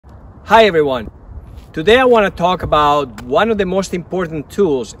Hi everyone. Today I want to talk about one of the most important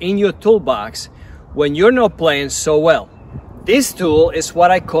tools in your toolbox when you're not playing so well. This tool is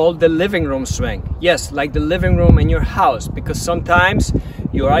what I call the living room swing. Yes, like the living room in your house, because sometimes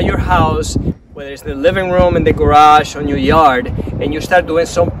you're at your house, whether it's the living room, in the garage, on your yard, and you start doing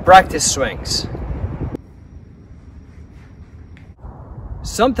some practice swings.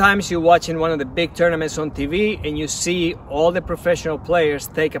 Sometimes you're watching one of the big tournaments on TV and you see all the professional players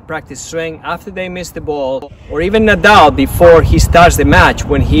take a practice swing after they miss the ball, or even Nadal before he starts the match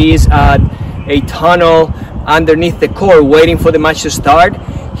when he is at a tunnel underneath the court waiting for the match to start.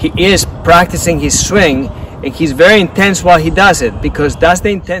 He is practicing his swing and he's very intense while he does it, because that's the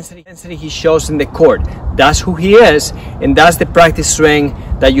intensity he shows in the court. That's who he is, and that's the practice swing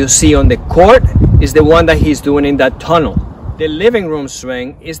that you see on the court is the one that he's doing in that tunnel. The living room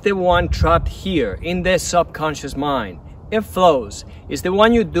swing is the one trapped here in the subconscious mind. It flows. It's the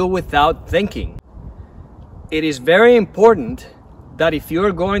one you do without thinking. It is very important that if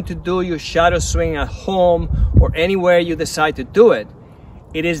you're going to do your shadow swing at home or anywhere you decide to do it,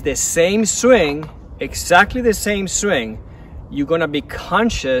 it is the same swing, exactly the same swing, you're going to be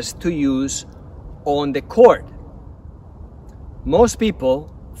conscious to use on the court. Most people,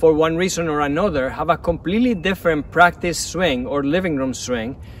 for one reason or another, have a completely different practice swing or living room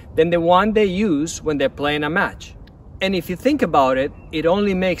swing than the one they use when they're playing a match. And if you think about it, it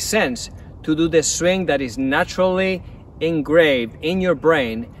only makes sense to do the swing that is naturally engraved in your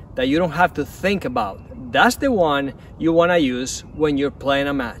brain, that you don't have to think about. That's the one you want to use when you're playing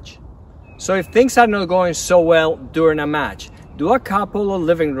a match. So if things are not going so well during a match, do a couple of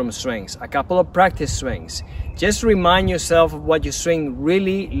living room swings, a couple of practice swings. Just remind yourself of what your swing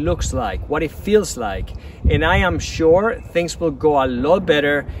really looks like, what it feels like. And I am sure things will go a lot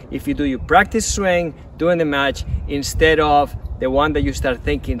better if you do your practice swing during the match instead of the one that you start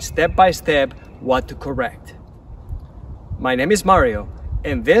thinking step by step what to correct. My name is Mario,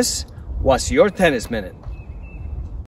 and this was your Tennis Minute.